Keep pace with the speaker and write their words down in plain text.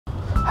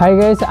Hi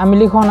guys, আমি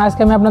লিখন।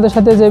 আজকে আমি আপনাদের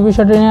সাথে যে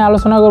বিষয়টা নিয়ে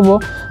আলোচনা করব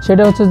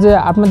সেটা হচ্ছে যে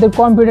আপনাদের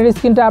কম্পিউটার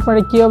স্ক্রিনটা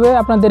আপনারা কীভাবে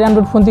আপনাদের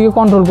অ্যান্ড্রয়েড ফোন থেকে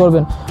কন্ট্রোল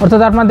করবেন,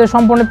 অর্থাৎ আপনাদের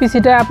সম্পূর্ণ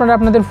পিসিটা আপনারা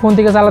আপনাদের ফোন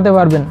থেকে চালাতে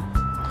পারবেন।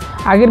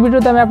 আগের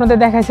ভিডিওতে আমি আপনাদের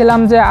দেখাইছিলাম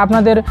যে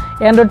আপনাদের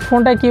অ্যান্ড্রয়েড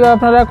ফোনটা কীভাবে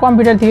আপনারা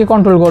কম্পিউটার থেকে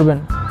কন্ট্রোল করবেন।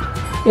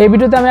 এই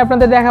ভিডিওতে আমি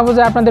আপনাদের দেখাবো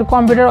যে আপনাদের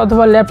কম্পিউটার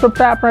অথবা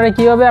ল্যাপটপটা আপনারা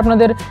কীভাবে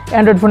আপনাদের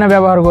অ্যান্ড্রয়েড ফোনে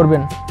ব্যবহার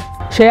করবেন।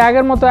 সেই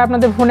আগের মতো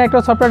আপনাদের ফোনে একটা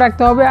সফটওয়্যার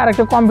রাখতে হবে আর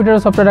একটা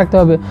কম্পিউটারের সফটওয়্যার রাখতে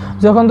হবে।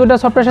 যখন দুটো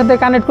সফটওয়্যারের সাথে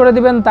কানেক্ট করে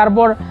দিবেন,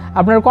 তারপর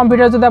আপনার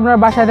কম্পিউটার যদি আপনার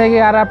বাসায় থাকে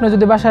আর আপনি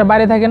যদি বাসার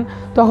বাইরে থাকেন,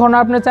 তখন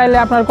আপনি চাইলে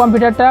আপনার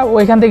কম্পিউটারটা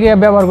ওইখান থেকে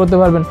ব্যবহার করতে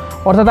পারবেন,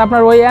 অর্থাৎ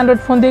আপনার ওই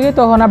অ্যান্ড্রয়েড ফোন থেকেই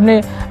তখন আপনি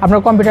আপনার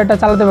কম্পিউটারটা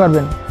চালাতে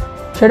পারবেন।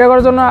 সেটা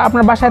করার জন্য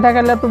আপনার বাসায় থাকা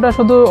ল্যাপটপটা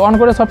শুধু অন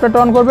করে সফটওয়্যারটা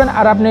অন করবেন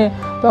আর আপনি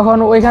তখন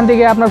ওইখান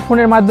থেকে আপনার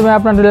ফোনের মাধ্যমে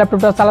আপনার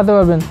ল্যাপটপটা চালাতে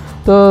পারবেন।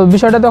 তো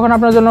বিষয়টা তখন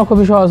আপনার জন্য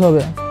খুবই সহজ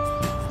হবে।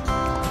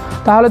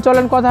 তাহলে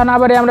চলেন কথা না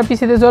বাড়িয়ে আমরা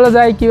পিসিতে চলে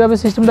যাই কীভাবে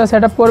সিস্টেমটা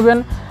সেট আপ করবেন।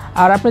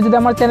 আর আপনি যদি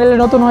আমার চ্যানেলে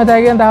নতুন হয়ে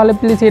থাকেন তাহলে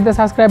please hit the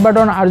subscribe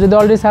button, আর যদি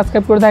অলরেডি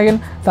সাবস্ক্রাইব করে থাকেন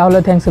তাহলে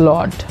থ্যাঙ্কস এ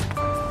লট।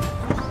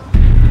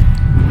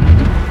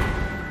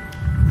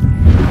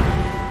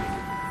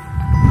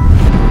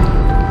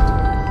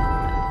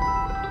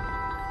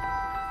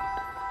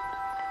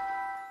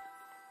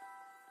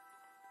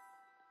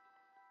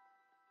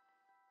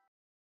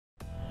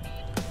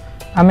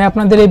 আমি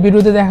আপনাদের এই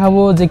ভিডিওতে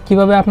দেখাবো যে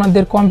কিভাবে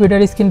আপনাদের কম্পিউটার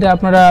স্ক্রিনটা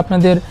আপনারা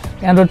আপনাদের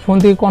অ্যান্ড্রয়েড ফোন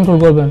থেকে কন্ট্রোল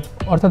করবেন,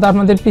 অর্থাৎ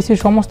আপনাদের পিসির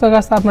সমস্ত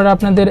কাজ আপনারা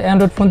আপনাদের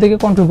অ্যান্ড্রয়েড ফোন থেকে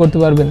কন্ট্রোল করতে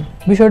পারবেন।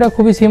 বিষয়টা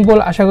খুবই সিম্পল,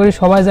 আশা করি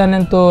সবাই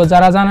জানেন। তো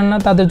যারা জানেন না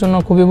তাদের জন্য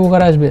খুবই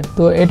উপকার আসবে।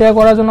 তো এটা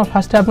করার জন্য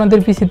ফার্স্টে আপনাদের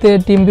পিসিতে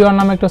টিমভিউয়ার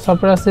নামে একটা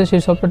সফটওয়্যার আছে,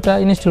 সেই সফটওয়্যারটা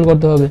ইনস্টল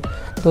করতে হবে।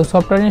 তো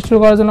সফটওয়্যার ইনস্টল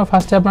করার জন্য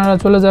ফার্স্টে আপনারা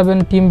চলে যাবেন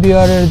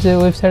টিমভিউয়ারের যে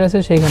ওয়েবসাইট আছে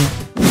সেইখানে।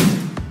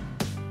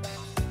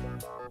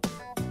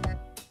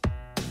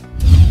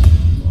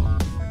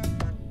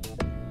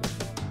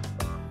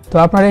 তো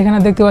আপনারা এখানে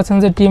দেখতে পাচ্ছেন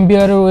যে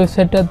টিমভিউয়ারের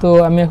ওয়েবসাইটটা। তো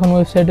আমি এখন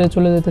ওয়েবসাইটে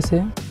চলে যেতেছি।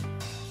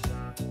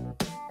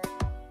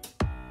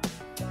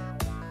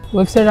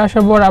 ওয়েবসাইট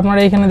আসার পর আপনারা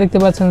এখানে দেখতে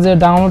পাচ্ছেন যে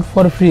ডাউনলোড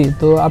ফর ফ্রি।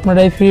 তো আপনারা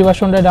এই ফ্রি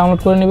ভার্সনটা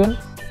ডাউনলোড করে নেবেন।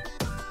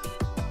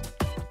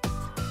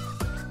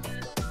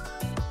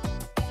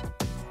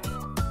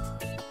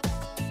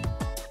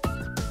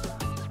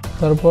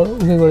 তারপর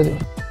ওকে করে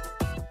দেবেন,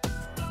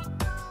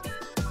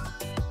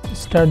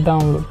 স্টার্ট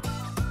ডাউনলোড।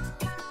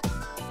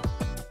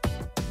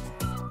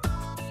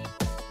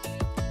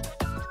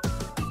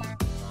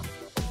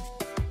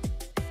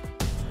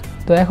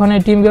 তো এখন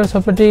এই টিমভিউয়ার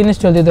সফটওয়্যারটি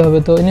ইনস্টল দিতে হবে।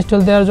 তো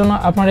ইনস্টল দেওয়ার জন্য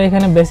আপনারা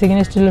এখানে বেসিক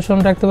ইনস্টলেশন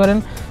রাখতে পারেন।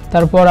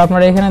 তারপর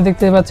আপনারা এখানে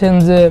দেখতে পাচ্ছেন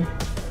যে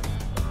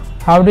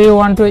how do you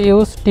want to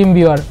use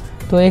TeamViewer.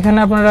 তো এখানে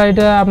আপনারা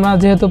এটা আপনার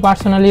যেহেতু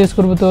পার্সোনালি ইউজ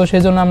করবো, তো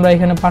সেই জন্য আমরা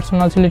এখানে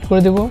পার্সোনাল সিলেক্ট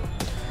করে দেব।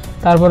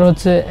 তারপর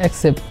হচ্ছে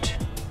অ্যাকসেপ্ট।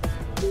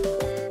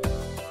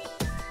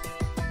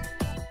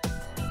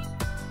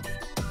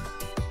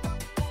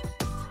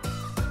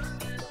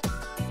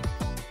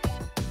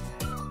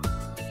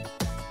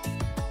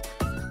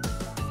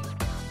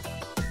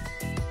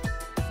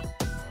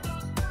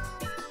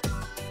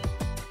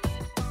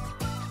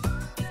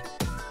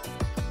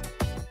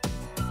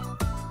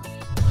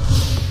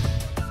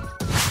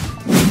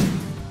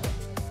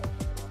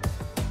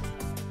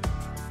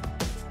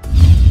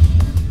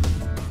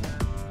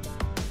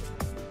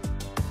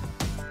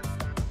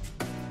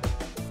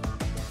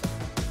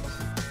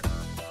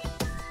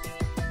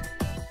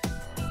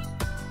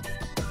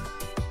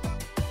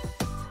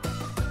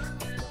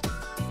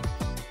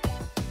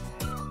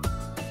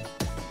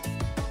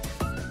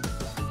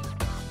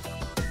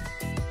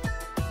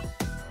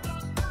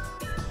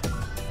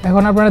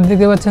 এখন আপনারা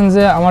দেখতে পাচ্ছেন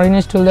যে আমার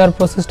ইনস্টল দেওয়ার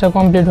প্রসেসটা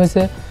কমপ্লিট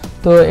হয়েছে।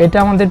 তো এটা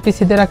আমাদের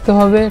পিসিতে রাখতে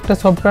হবে একটা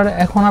সফটওয়্যার।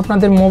 এখন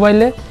আপনাদের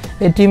মোবাইলে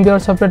এই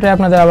টিমভিউয়ার সফটওয়্যারটা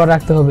আপনাদের আবার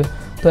রাখতে হবে।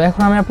 তো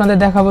এখন আমি আপনাদের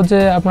দেখাবো যে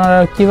আপনারা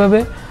কিভাবে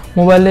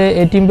মোবাইলে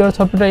এই টিমভিউয়ার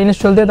সফটওয়্যারটা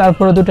ইনস্টল দিয়ে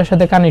তারপরে দুটোর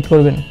সাথে কানেক্ট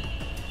করবেন।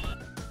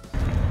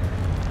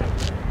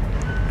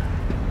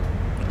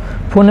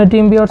 ফোনে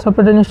টিমভিউয়ার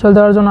সফটওয়্যারটা ইনস্টল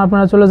দেওয়ার জন্য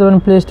আপনারা চলে যাবেন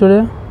প্লে স্টোরে।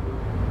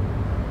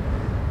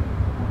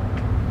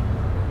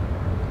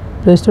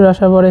 প্লে স্টোরে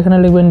আসার পর এখানে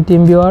লিখবেন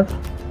টিমভিউয়ার।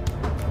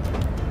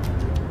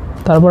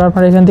 তারপর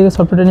আপনারা এখান থেকে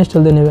সফটওয়্যারটা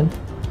ইনস্টল দিয়ে নেবেন।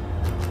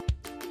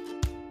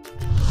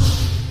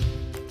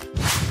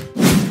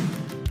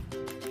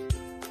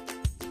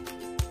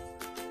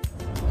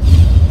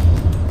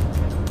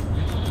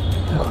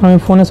 এখন আমি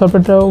ফোনে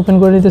সফটওয়্যারটা ওপেন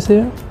করে নিতেছি।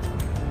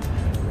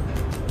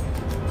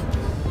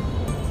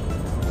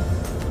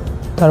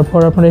 তারপর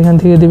আপনারা এখান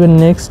থেকে দিবেন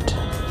নেক্সট,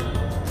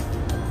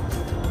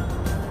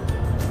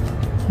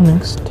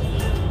 নেক্সট,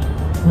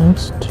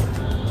 নেক্সট,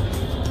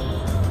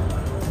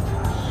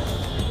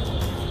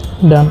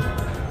 ডান।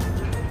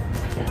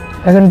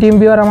 এখন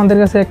টিমভিউয়ার আমাদের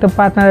কাছে একটা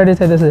পার্টনার আইডি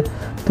চাইতেছে।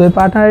 তো এই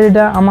পার্টনার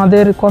আইডিটা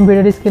আমাদের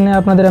কম্পিউটার স্ক্রিনে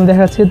আপনাদের আমি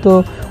দেখাচ্ছি। তো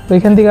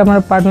ওইখান থেকে আপনার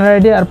পার্টনার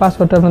আইডি আর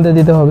পাসওয়ার্ডটা আপনাদের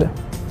দিতে হবে।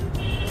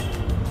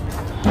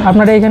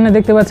 আপনারা এখানে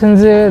দেখতে পাচ্ছেন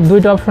যে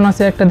দুইটা অপশন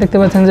আছে, একটা দেখতে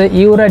পাচ্ছেন যে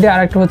ইউর আইডি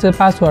আর একটা হচ্ছে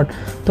পাসওয়ার্ড।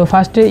 তো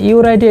ফার্স্টে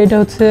ইউর আইডি, এটা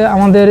হচ্ছে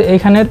আমাদের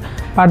এইখানের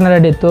পার্টনার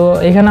আইডি। তো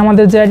এখানে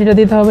আমাদের যে আইডিটা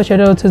দিতে হবে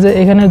সেটা হচ্ছে যে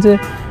এখানে যে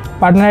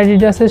পার্টনার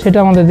আইডিটা আছে সেটা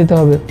আমাদের দিতে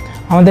হবে।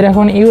 আমাদের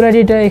এখন ইউর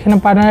আইডিটা এখানে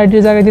পার্টনার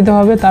আইডির জায়গায় দিতে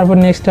হবে, তারপর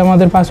নেক্সট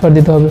আমাদের পাসওয়ার্ড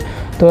দিতে হবে।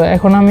 তো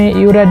এখন আমি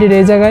ইউর আইডির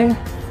এই জায়গায়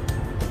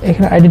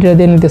এখানে আইডিটা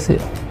দিয়ে নিতেছি।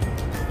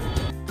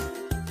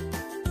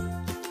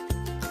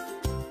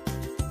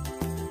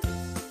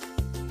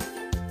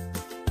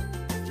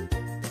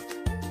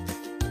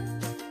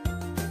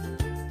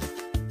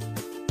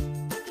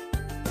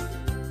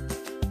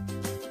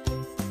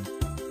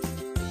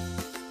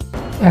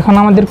 এখন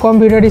আমাদের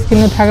কম্পিউটার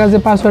স্ক্রিনে থাকা যে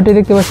পাসওয়ার্ডটি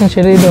দেখতে পাচ্ছেন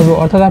সেটা দিতে হবে,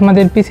 অর্থাৎ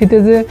আপনাদের পিসিতে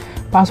যে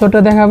পাসওয়ার্ডটা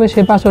দেখাবে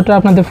সেই পাসওয়ার্ডটা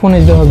আপনাদের ফোনে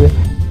দিতে হবে।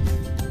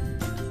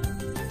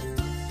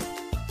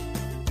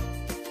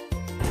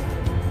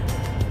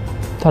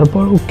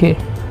 তারপর ওকে।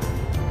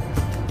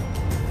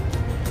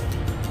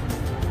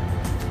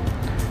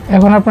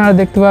 এখন আপনারা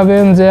দেখতে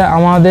পাবেন যে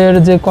আমাদের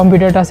যে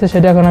কম্পিউটারটা আছে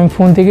সেটা এখন আমি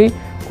ফোন থেকেই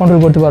কন্ট্রোল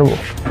করতে পারবো।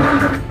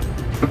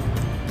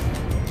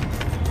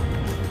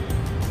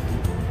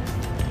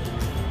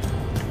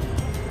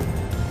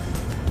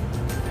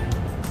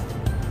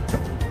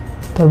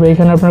 তারপর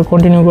এখানে আপনারা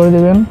কন্টিনিউ করে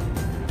দেবেন।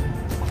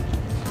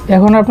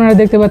 এখন আপনারা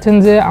দেখতে পাচ্ছেন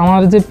যে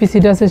আমার যে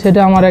পিসিটা আছে সেটা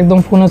আমার একদম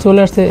ফোনে চলে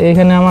আসছে।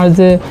 এখানে আমার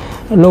যে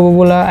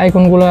লোগোগুলো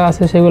আইকনগুলো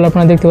আছে সেগুলো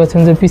আপনারা দেখতে পাচ্ছেন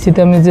যে পিসিতে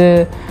আমি যে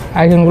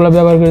আইকনগুলো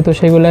ব্যবহার করি তো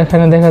সেগুলো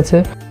এখানে দেখাচ্ছে।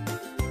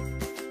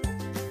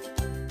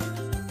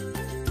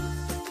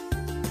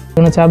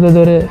 চাপ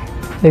ধরে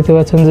দেখতে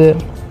পাচ্ছেন যে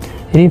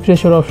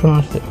রিফ্রেশের অপশন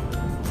আসছে।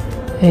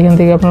 এখান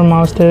থেকে আপনার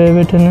মাউসটা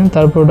বেটে নেন,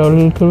 তারপর ডাবল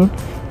ক্লিক করবেন,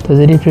 তো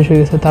যে রিফ্রেশ হয়ে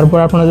গেছে। তারপর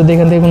আপনারা যদি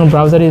এখান থেকে কোনো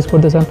ব্রাউজার ইউজ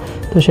করতে চান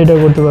তো সেটা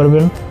করতে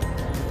পারবেন।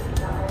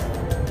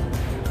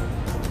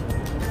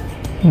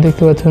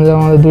 দেখতে পাচ্ছেন যে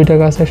আমাদের দুইটা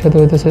কাজ একসাথে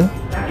হইতেছে।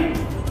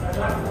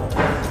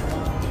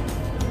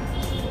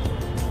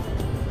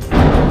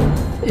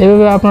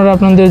 এভাবে আপনারা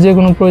আপনাদের যে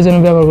কোনো প্রয়োজনে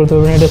ব্যবহার করতে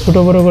পারবেন। এটা ছোটো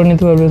বড়ো করে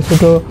নিতে পারবেন।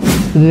 ছোটো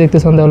যদি দেখতে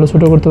চান তাহলে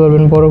ছোটো করতে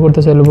পারবেন, বড় করতে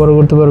চাইলে বড়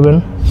করতে পারবেন।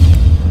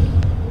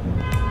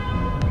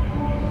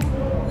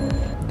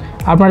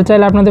 আপনারা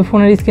চাইলে আপনাদের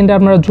ফোনের স্ক্রিনটা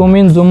আপনারা জুম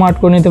ইন জুম আউট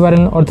করে নিতে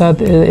পারেন, অর্থাৎ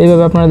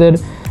এইভাবে আপনাদের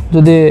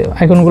যদি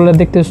আইকনগুলো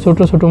দেখতে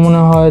ছোটো ছোটো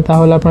মনে হয়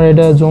তাহলে আপনারা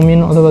এটা জুম ইন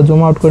অথবা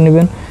জুম আউট করে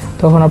নেবেন,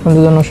 তখন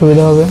আপনাদের জন্য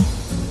সুবিধা হবে।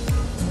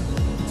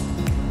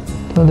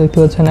 তো দেখতে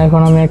পাচ্ছেন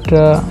এখন আমি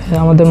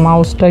আমাদের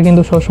মাউসটা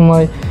কিন্তু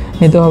সবসময়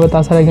নিতে হবে,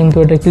 তাছাড়া কিন্তু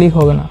এটা ক্লিক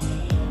হবে না।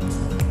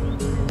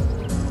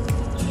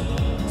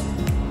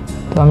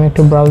 তো আমি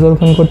একটু ব্রাউজার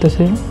ওপেন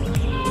করতেছি।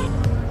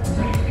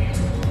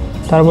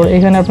 তারপর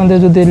এখানে আপনাদের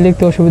যদি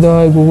লিখতে অসুবিধা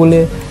হয়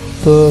গুগলে,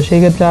 তো সেই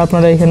ক্ষেত্রে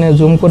আপনারা এখানে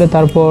জুম করে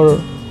তারপর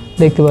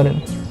দেখতে পারেন।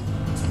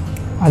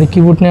 আর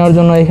কিবোর্ড নেওয়ার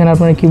জন্য এখানে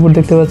আপনারা কিবোর্ড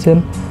দেখতে পাচ্ছেন,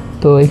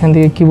 তো এখান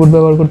থেকে কিবোর্ড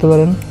ব্যবহার করতে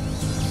পারেন।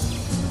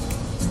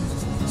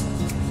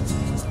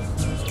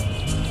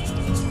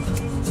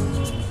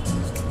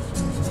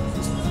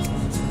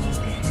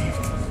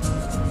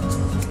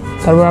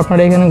 তারপর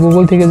আপনারা এখানে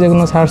গুগল থেকে যে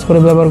কোনো সার্চ করে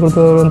ব্যবহার করতে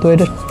পারবেন। তো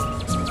এটা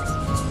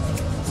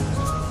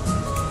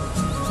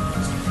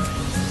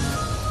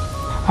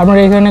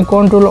আপনারা এখানে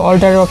কন্ট্রোল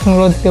অল্টার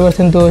অপশনগুলো দেখতে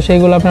পাচ্ছেন, তো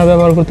সেইগুলো আপনারা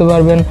ব্যবহার করতে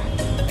পারবেন।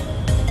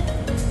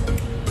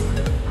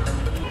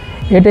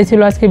 এটাই ছিল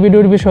আজকে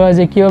ভিডিওর বিষয়,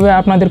 যে কীভাবে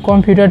আপনাদের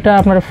কম্পিউটারটা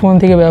আপনারা ফোন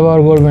থেকে ব্যবহার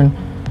করবেন।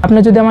 আপনি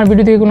যদি আমার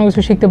ভিডিও থেকে কোনো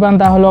কিছু শিখতে পান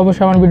তাহলে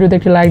অবশ্যই আমার ভিডিওতে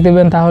একটি লাইক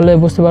দেবেন, তাহলে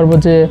বুঝতে পারবো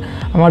যে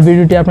আমার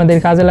ভিডিওটি আপনাদের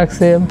কাজে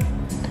লাগছে।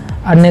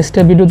 আর নেক্সটে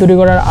ভিডিও তৈরি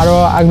করার আরও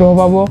আগ্রহ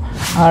পাবো।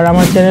 আর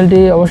আমার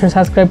চ্যানেলটি অবশ্যই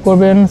সাবস্ক্রাইব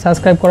করবেন।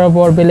 সাবস্ক্রাইব করার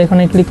পর বেল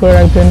আইকনে ক্লিক করে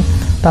রাখবেন,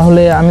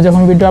 তাহলে আমি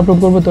যখন ভিডিও আপলোড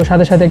করবো তো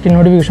সাথে সাথে একটি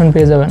নোটিফিকেশন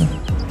পেয়ে যাবেন।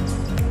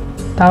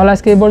 তাহলে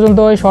আজকে এই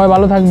পর্যন্তই, সবাই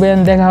ভালো থাকবেন,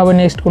 দেখা হবে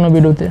নেক্সট কোনো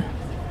ভিডিওতে।